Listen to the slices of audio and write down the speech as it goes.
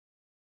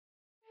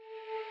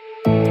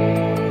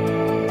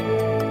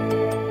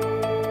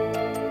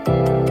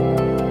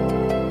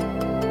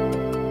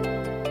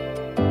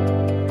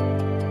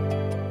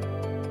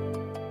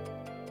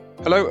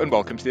Hello and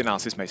welcome to the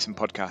Analysys Mason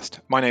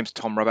podcast. My name's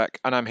Tom Rubeck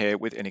and I'm here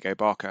with Inigo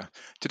Barker.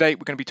 Today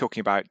we're going to be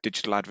talking about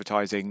digital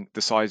advertising,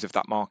 the size of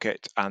that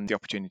market and the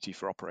opportunity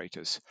for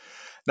operators.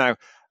 Now,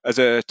 as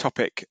a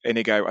topic,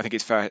 Inigo, I think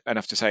it's fair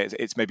enough to say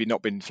it's maybe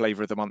not been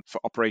flavour of the month for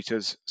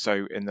operators.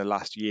 So in the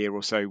last year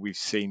or so, we've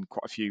seen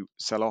quite a few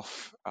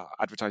sell-off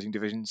advertising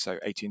divisions. So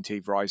AT&T,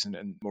 Verizon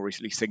and more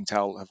recently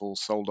Singtel have all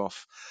sold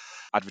off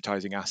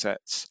advertising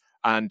assets.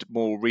 And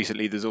more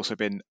recently, there's also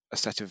been a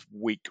set of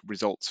weak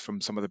results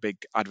from some of the big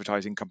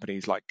advertising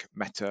companies like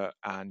Meta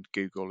and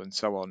Google and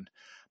so on.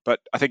 But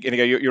I think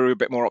Inigo, you're a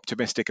bit more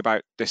optimistic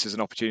about this as an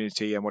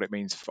opportunity and what it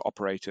means for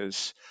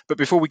operators. But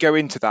before we go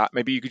into that,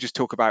 maybe you could just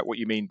talk about what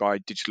you mean by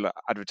digital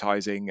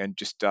advertising and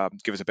just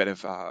give us a bit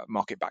of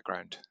market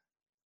background.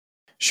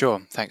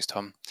 Sure, thanks,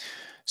 Tom.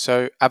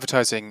 So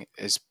advertising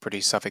is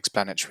pretty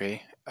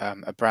self-explanatory.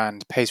 A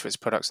brand pays for its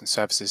products and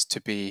services to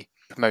be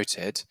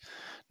promoted.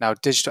 Now,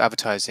 digital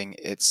advertising,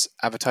 it's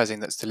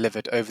advertising that's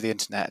delivered over the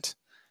internet,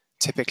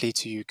 typically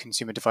to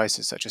consumer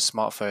devices such as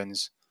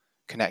smartphones,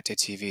 connected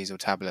TVs or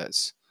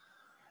tablets.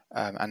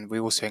 And we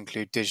also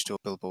include digital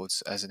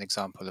billboards as an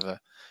example of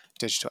a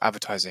digital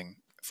advertising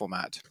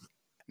format.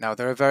 Now,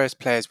 there are various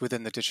players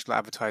within the digital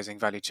advertising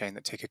value chain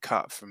that take a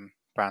cut from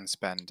brand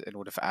spend in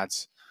order for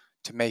ads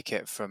to make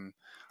it from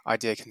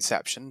idea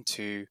conception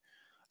to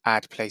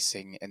ad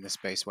placing in the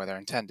space where they're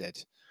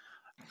intended.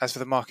 As for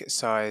the market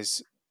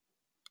size,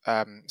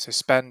 so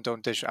spend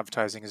on digital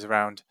advertising is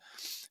around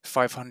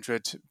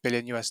 500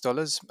 billion US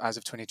dollars as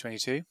of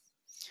 2022,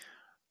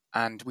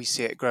 and we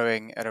see it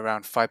growing at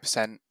around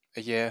 5%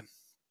 a year.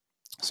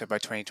 So by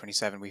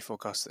 2027, we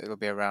forecast that it'll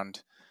be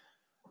around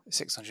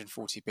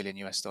 640 billion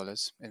US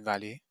dollars in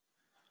value.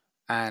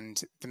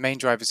 And the main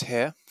drivers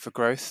here for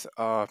growth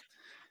are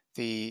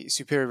the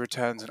superior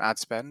returns on ad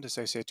spend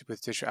associated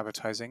with digital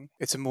advertising.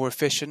 It's a more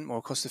efficient,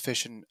 more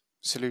cost-efficient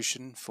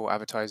solution for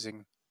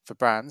advertising for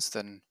brands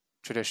than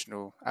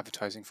traditional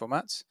advertising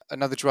formats.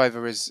 Another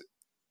driver is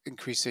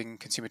increasing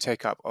consumer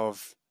take-up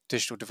of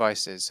digital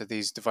devices. So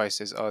these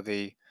devices are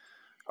the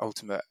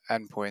ultimate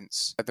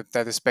endpoints.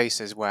 They're the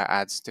spaces where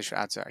digital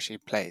ads are actually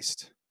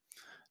placed.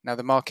 Now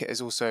the market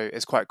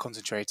is quite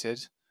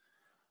concentrated.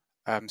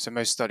 So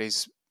most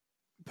studies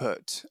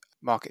put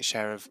market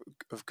share of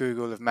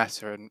Google, of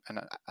Meta and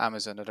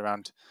Amazon at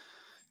around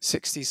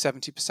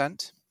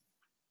 60-70%.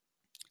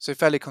 So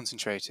fairly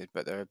concentrated,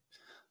 but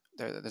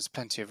there's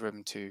plenty of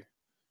room to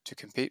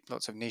compete,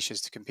 lots of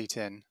niches to compete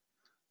in,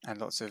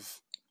 and lots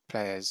of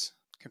players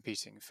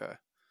competing for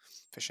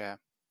share.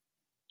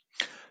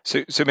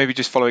 So maybe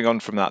just following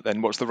on from that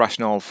then, what's the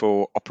rationale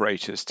for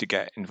operators to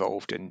get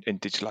involved in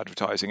digital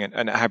advertising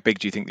and how big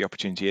do you think the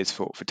opportunity is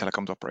for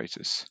telecoms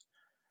operators?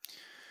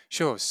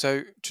 Sure.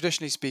 So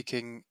traditionally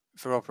speaking,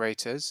 for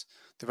operators,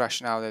 the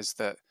rationale is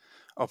that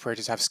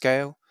operators have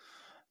scale,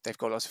 they've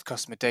got lots of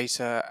customer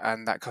data,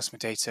 and that customer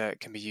data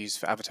can be used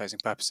for advertising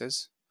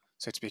purposes.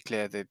 So to be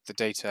clear, the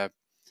data,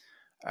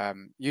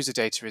 user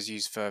data is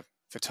used for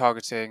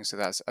targeting, so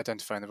that's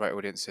identifying the right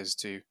audiences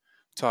to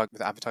target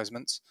with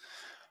advertisements.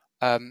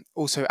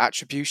 Also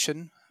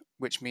attribution,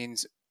 which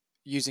means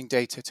using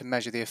data to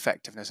measure the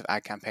effectiveness of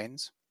ad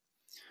campaigns.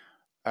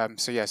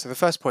 So the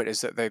first point is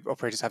that the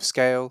operators have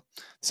scale.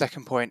 The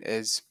second point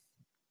is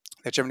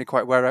they're generally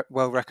quite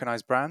well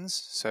recognized brands,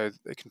 so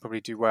they can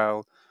probably do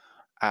well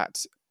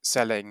at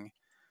selling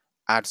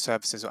ad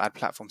services or ad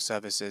platform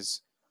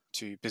services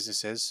to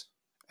businesses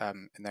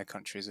in their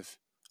countries of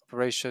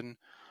operation.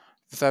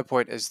 The third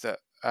point is that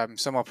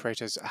some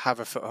operators have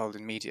a foothold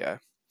in media,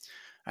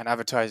 and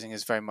advertising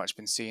has very much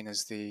been seen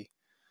as the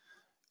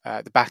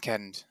back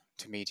end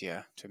to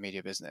a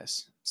media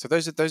business. So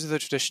those are the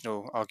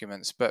traditional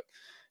arguments, but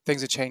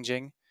things are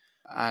changing,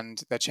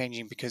 and they're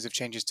changing because of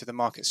changes to the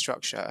market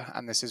structure,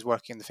 and this is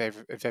working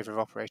in favor of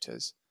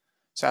operators.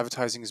 So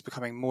advertising is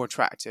becoming more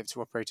attractive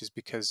to operators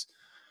because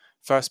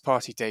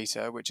first-party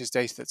data, which is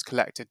data that's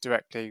collected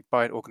directly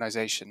by an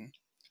organization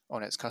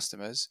on its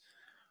customers,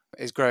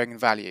 is growing in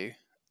value,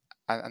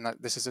 and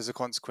this is as a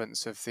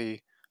consequence of the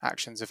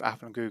actions of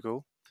Apple and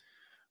Google,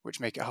 which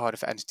make it harder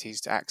for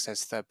entities to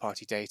access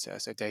third-party data,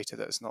 so data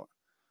that's not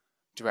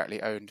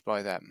directly owned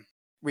by them.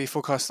 We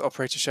forecast the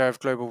operator share of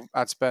global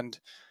ad spend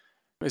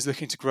is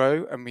looking to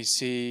grow, and we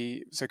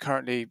see, so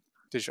currently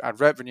digital ad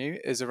revenue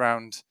is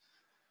around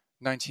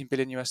 19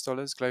 billion US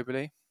dollars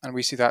globally, and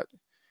we see that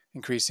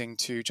increasing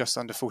to just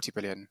under 40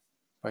 billion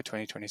by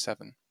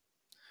 2027.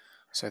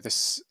 So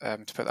this,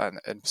 to put that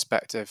in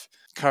perspective,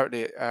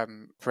 currently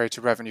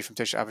operator revenue from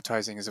digital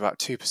advertising is about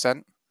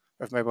 2%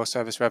 of mobile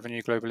service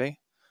revenue globally,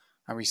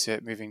 and we see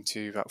it moving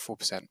to about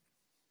 4%.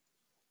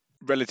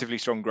 Relatively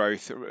strong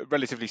growth,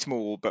 relatively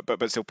small,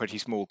 but still pretty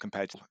small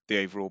compared to the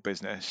overall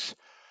business.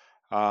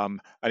 And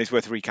it's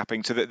worth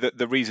recapping. So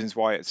the reasons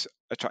why it's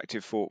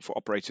attractive for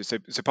operators. So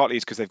partly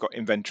it's because they've got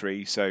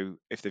inventory. So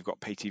if they've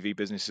got pay TV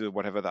businesses or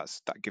whatever, that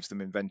gives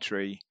them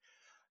inventory.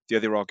 The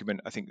other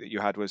argument I think that you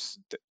had was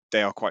that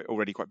they are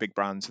already quite big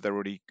brands, so they're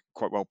already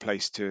quite well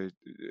placed to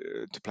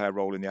play a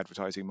role in the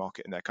advertising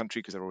market in their country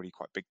because they're already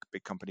quite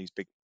big companies,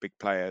 big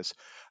players.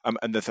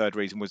 And the third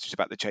reason was just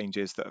about the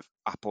changes that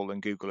Apple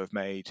and Google have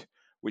made,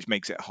 which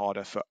makes it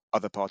harder for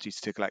other parties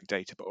to collect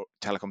data. But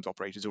telecoms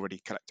operators already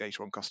collect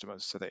data on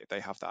customers, so they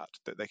have that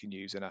they can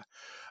use in a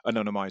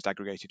anonymized,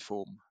 aggregated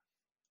form.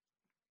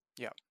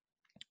 Yeah.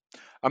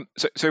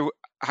 So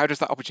how does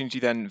that opportunity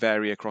then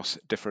vary across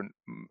different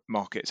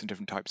markets and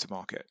different types of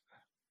market?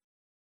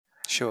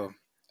 Sure.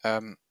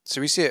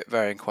 So we see it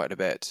varying quite a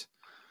bit.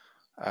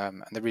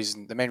 And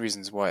the main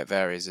reasons why it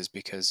varies is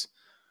because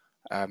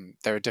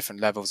there are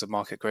different levels of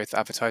market growth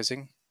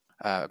advertising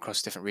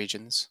across different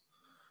regions.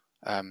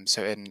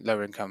 So in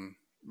lower income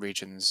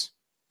regions,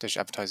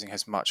 digital advertising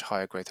has much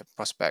higher growth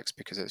prospects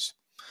because it's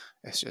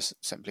just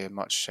simply a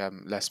much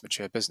less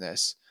mature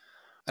business.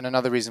 And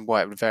another reason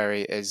why it would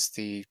vary is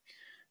the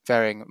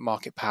varying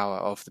market power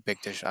of the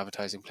big digital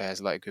advertising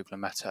players like Google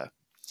and Meta.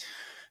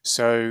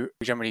 So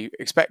we generally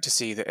expect to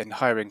see that in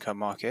higher income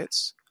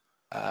markets,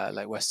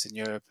 like Western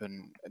Europe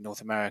and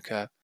North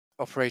America,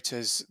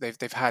 operators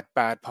they've had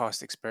bad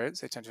past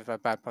experience. They tend to have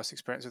had bad past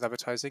experience with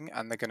advertising,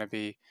 and they're going to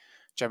be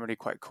generally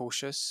quite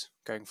cautious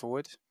going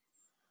forward.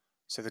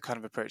 So the kind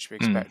of approach we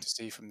Mm. expect to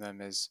see from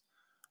them is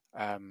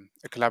a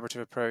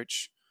collaborative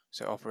approach.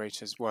 So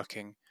operators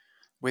working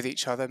with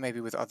each other,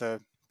 maybe with other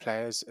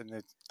players in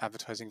the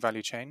advertising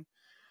value chain,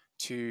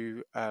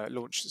 to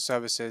launch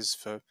services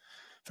for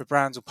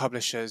brands or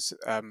publishers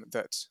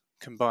that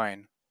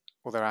combine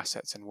all their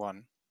assets in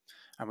one.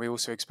 And we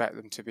also expect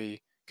them to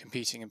be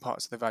competing in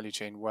parts of the value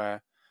chain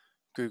where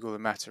Google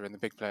and Meta and the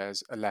big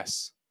players are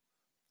less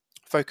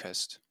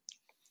focused.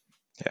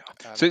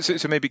 Yeah.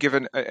 So maybe give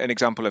an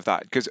example of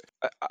that, because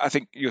I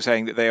think you're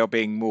saying that they are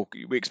being more.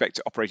 We expect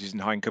operators in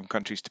high income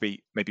countries to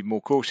be maybe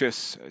more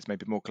cautious, as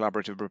maybe more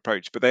collaborative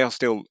approach, but they are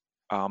still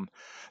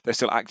they're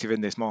still active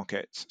in this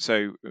market.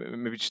 So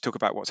maybe just talk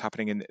about what's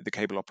happening in the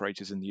cable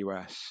operators in the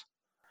US.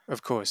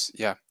 Of course,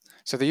 yeah.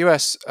 So the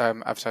US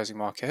advertising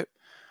market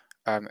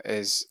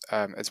is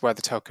it's where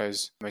the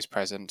telcos are most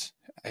present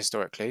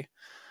historically,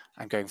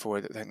 and going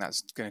forward, I think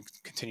that's going to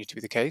continue to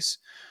be the case.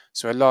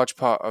 So a large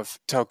part of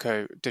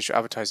telco digital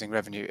advertising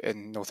revenue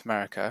in North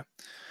America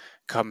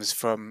comes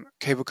from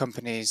cable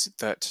companies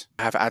that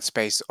have ad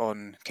space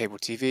on cable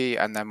TV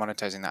and they're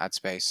monetizing that ad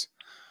space.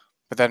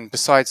 But then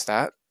besides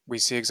that, we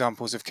see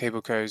examples of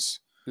cable cos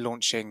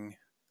launching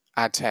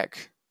ad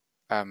tech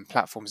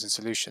platforms and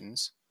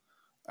solutions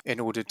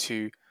in order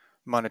to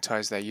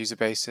monetize their user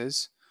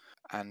bases.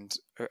 And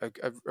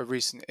a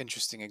recent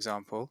interesting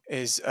example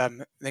is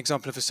an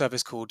example of a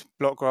service called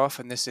BlockGraph,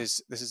 and this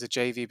is a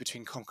JV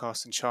between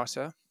Comcast and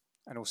Charter,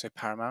 and also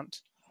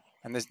Paramount.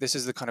 And this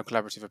is the kind of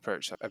collaborative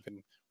approach that I've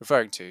been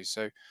referring to.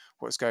 So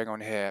what's going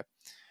on here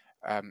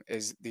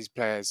is these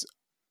players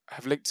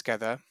have linked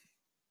together,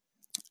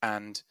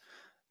 and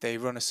they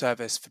run a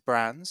service for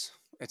brands.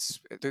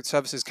 The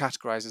service is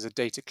categorized as a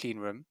data clean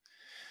room,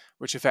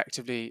 which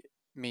effectively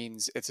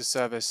means it's a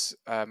service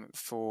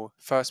for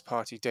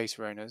first-party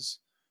data owners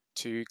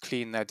to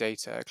clean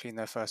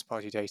their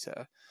first-party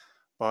data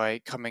by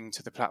coming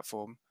to the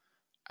platform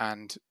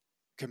and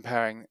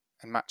comparing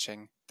and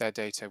matching their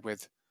data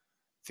with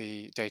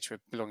the data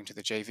belonging to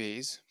the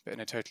JVs, but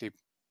in a totally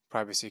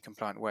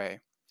privacy-compliant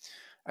way.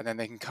 And then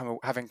they can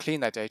having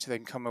cleaned their data, they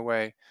can come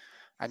away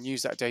and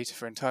use that data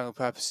for internal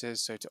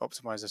purposes, so to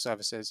optimize their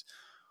services,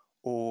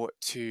 or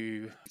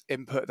to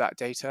input that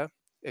data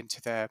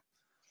into their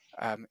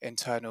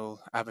internal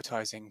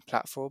advertising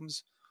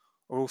platforms,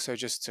 or also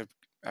just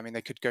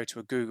they could go to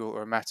a Google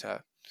or a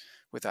Meta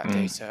with that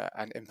data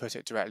and input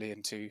it directly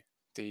into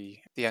the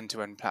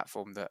end-to-end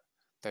platform that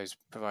those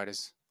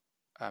providers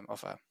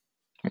offer.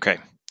 Okay.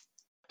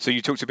 So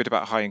you talked a bit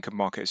about high income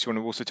markets. You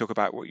want to also talk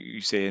about what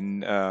you see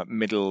in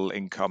middle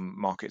income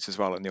markets as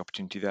well and the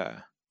opportunity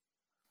there?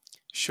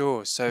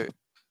 Sure. So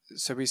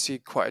we see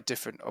quite a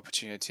different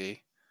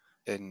opportunity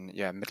in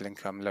middle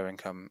income, low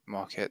income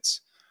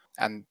markets.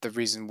 And the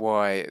reason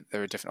why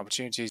there are different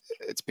opportunities,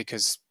 it's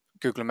because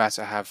Google and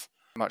Meta have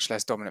much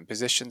less dominant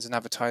positions in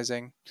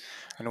advertising,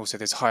 and also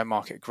there's higher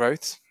market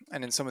growth.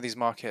 And in some of these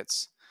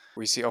markets,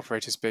 we see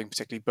operators being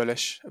particularly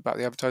bullish about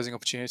the advertising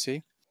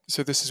opportunity.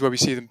 So this is where we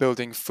see them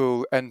building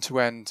full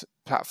end-to-end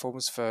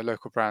platforms for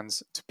local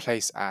brands to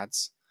place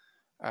ads.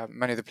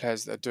 Many of the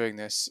players that are doing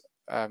this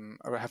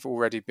have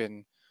already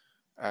been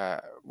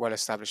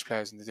well-established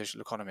players in the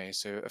digital economy.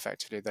 So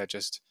effectively, they're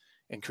just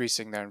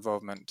increasing their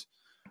involvement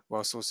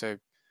whilst also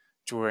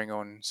drawing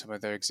on some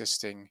of their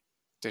existing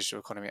digital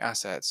economy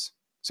assets.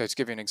 So to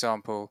give you an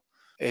example,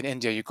 in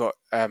India, you've got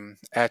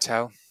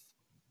Airtel,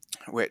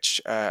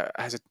 which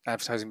has an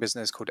advertising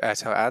business called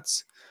Airtel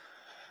Ads.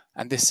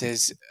 And this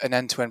is an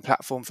end-to-end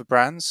platform for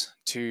brands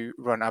to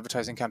run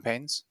advertising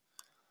campaigns.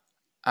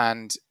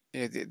 And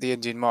the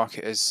Indian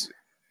market is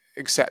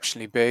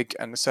exceptionally big,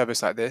 and a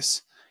service like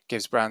this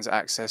gives brands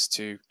access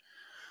to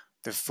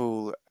the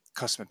full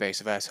customer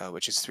base of Airtel,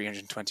 which is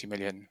 320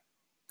 million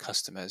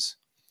customers,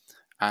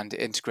 and it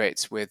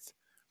integrates with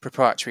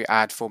proprietary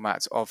ad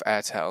formats of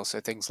Airtel. So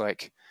things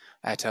like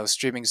Airtel's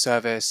streaming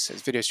service,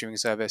 its video streaming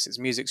service, its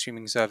music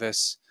streaming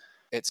service,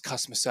 its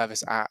customer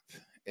service app,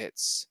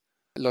 its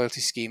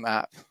loyalty scheme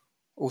app,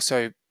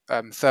 also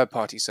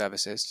third-party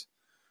services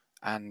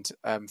and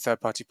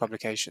third-party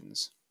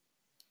publications.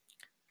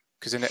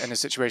 Because in a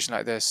situation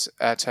like this,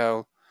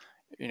 Airtel,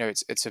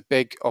 it's a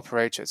big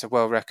operator, it's a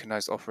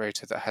well-recognized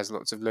operator that has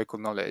lots of local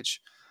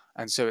knowledge,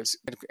 and so it's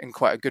in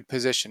quite a good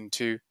position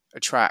to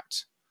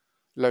attract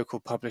local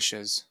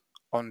publishers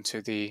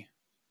onto the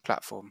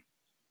platform.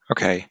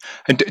 Okay.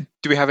 And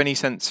do we have any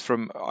sense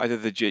from either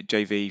the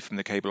JV from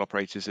the cable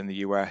operators in the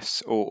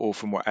US or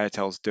from what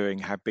Airtel's doing,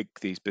 how big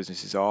these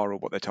businesses are or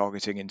what they're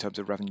targeting in terms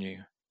of revenue?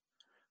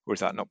 Or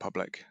is that not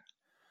public?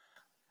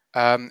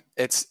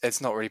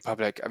 It's not really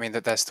public. I mean,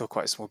 that they're still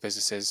quite small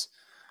businesses.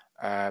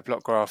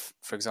 Blockgraph,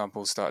 for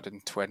example, started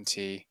in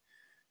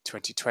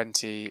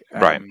 2020,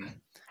 Right.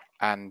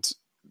 and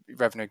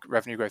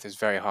revenue growth is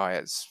very high.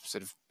 It's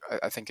sort of,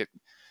 I think it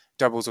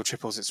doubles or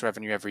triples its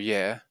revenue every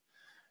year.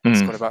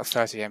 It's got about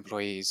 30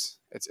 employees.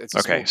 It's a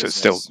small Okay, so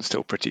it's business.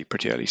 still pretty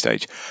early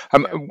stage.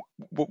 Yeah.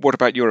 What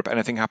about Europe?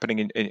 Anything happening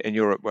in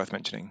Europe worth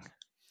mentioning?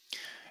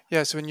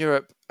 Yeah, so in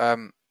Europe,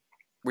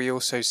 we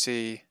also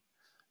see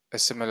a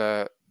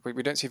similar.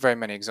 We don't see very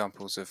many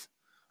examples of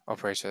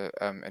operator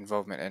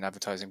involvement in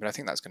advertising, but I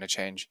think that's going to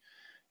change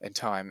in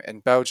time. In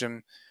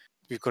Belgium,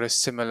 we've got a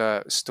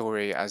similar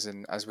story as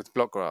with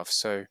Blockgraph.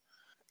 So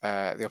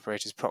the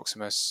operators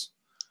Proximus,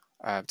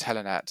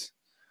 Telenet,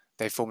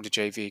 they formed a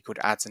JV called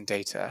Ads and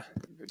Data,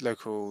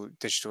 local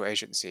digital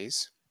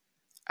agencies,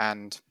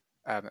 and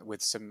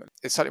with some,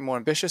 it's slightly more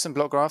ambitious than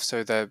Blockgraph.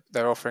 So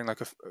they're offering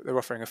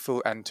a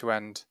full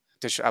end-to-end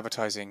digital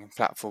advertising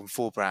platform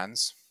for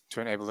brands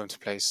to enable them to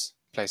place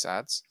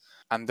ads.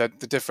 And the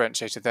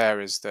differentiator there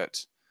is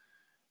that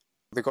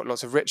they've got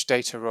lots of rich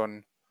data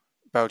on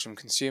Belgian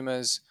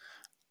consumers,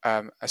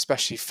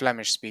 especially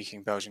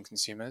Flemish-speaking Belgian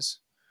consumers,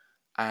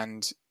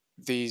 and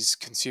these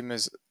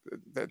consumers,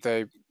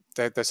 they're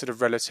sort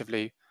of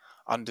relatively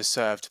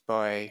underserved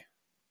by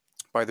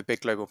the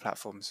big global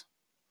platforms.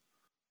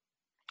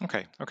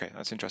 Okay,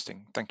 that's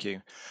interesting. Thank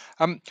you.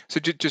 So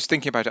just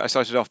thinking about it, I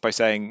started off by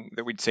saying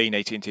that we'd seen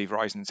AT&T,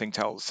 Verizon,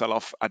 Singtel sell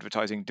off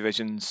advertising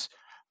divisions.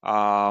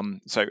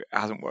 So it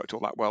hasn't worked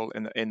all that well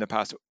in the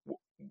past.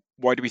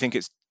 Why do we think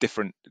it's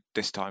different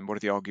this time? What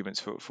are the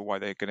arguments for why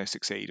they're going to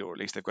succeed, or at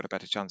least they've got a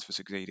better chance for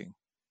succeeding?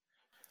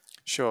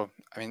 Sure.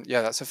 I mean,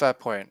 yeah, that's a fair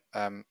point.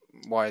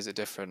 Why is it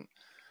different?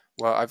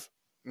 Well, I've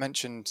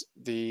mentioned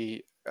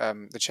the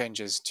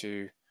changes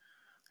to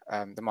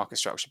the market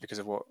structure because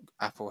of what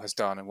Apple has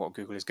done and what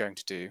Google is going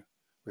to do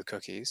with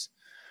cookies.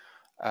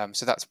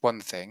 So that's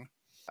one thing.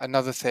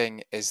 Another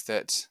thing is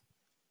that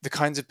the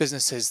kinds of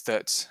businesses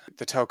that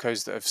the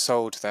telcos that have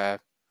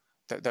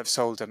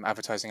sold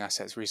advertising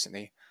assets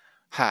recently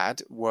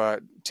were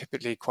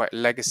typically quite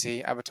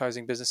legacy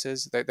advertising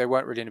businesses. They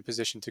weren't really in a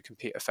position to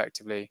compete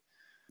effectively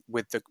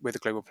with the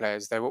global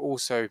players. They were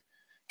also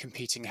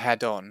competing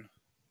head on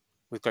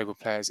with global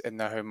players in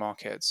their home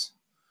markets.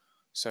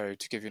 So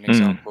to give you an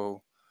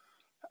example,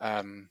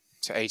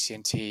 so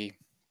AT&T,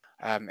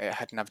 it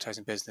had an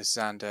advertising business,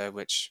 Xandr,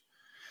 which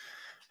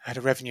had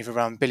a revenue of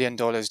around $1 billion,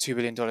 $2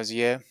 billion a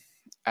year,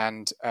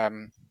 and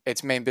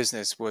its main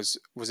business was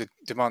a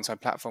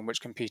demand-side platform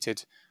which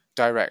competed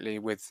directly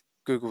with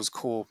Google's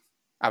core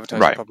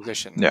advertising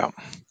proposition. Yeah.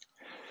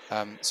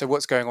 So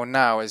what's going on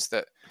now is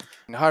that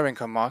in higher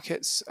income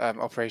markets,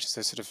 operators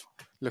are sort of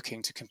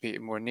looking to compete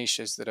in more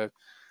niches that are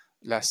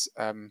less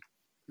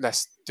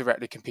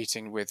directly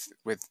competing with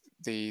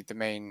the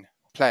main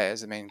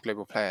players, the main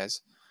global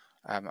players.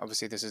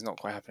 Obviously, this is not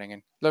quite happening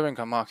in lower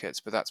income markets,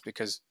 but that's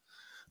because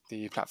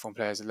the platform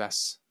players are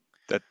less.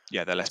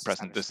 They're less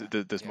present.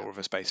 There's more of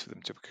a space for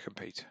them to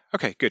compete.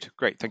 Okay, good,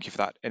 great. Thank you for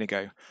that,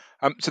 Inigo.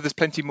 So there's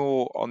plenty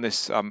more on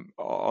this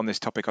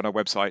topic on our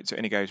website. So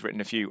Inigo has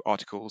written a few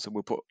articles, and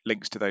we'll put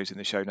links to those in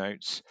the show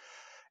notes.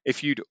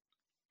 If you'd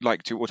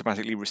like to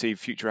automatically receive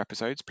future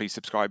episodes, please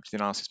subscribe to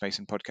the Analysys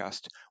Mason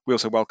podcast. We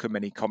also welcome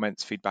any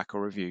comments, feedback,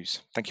 or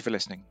reviews. Thank you for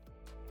listening.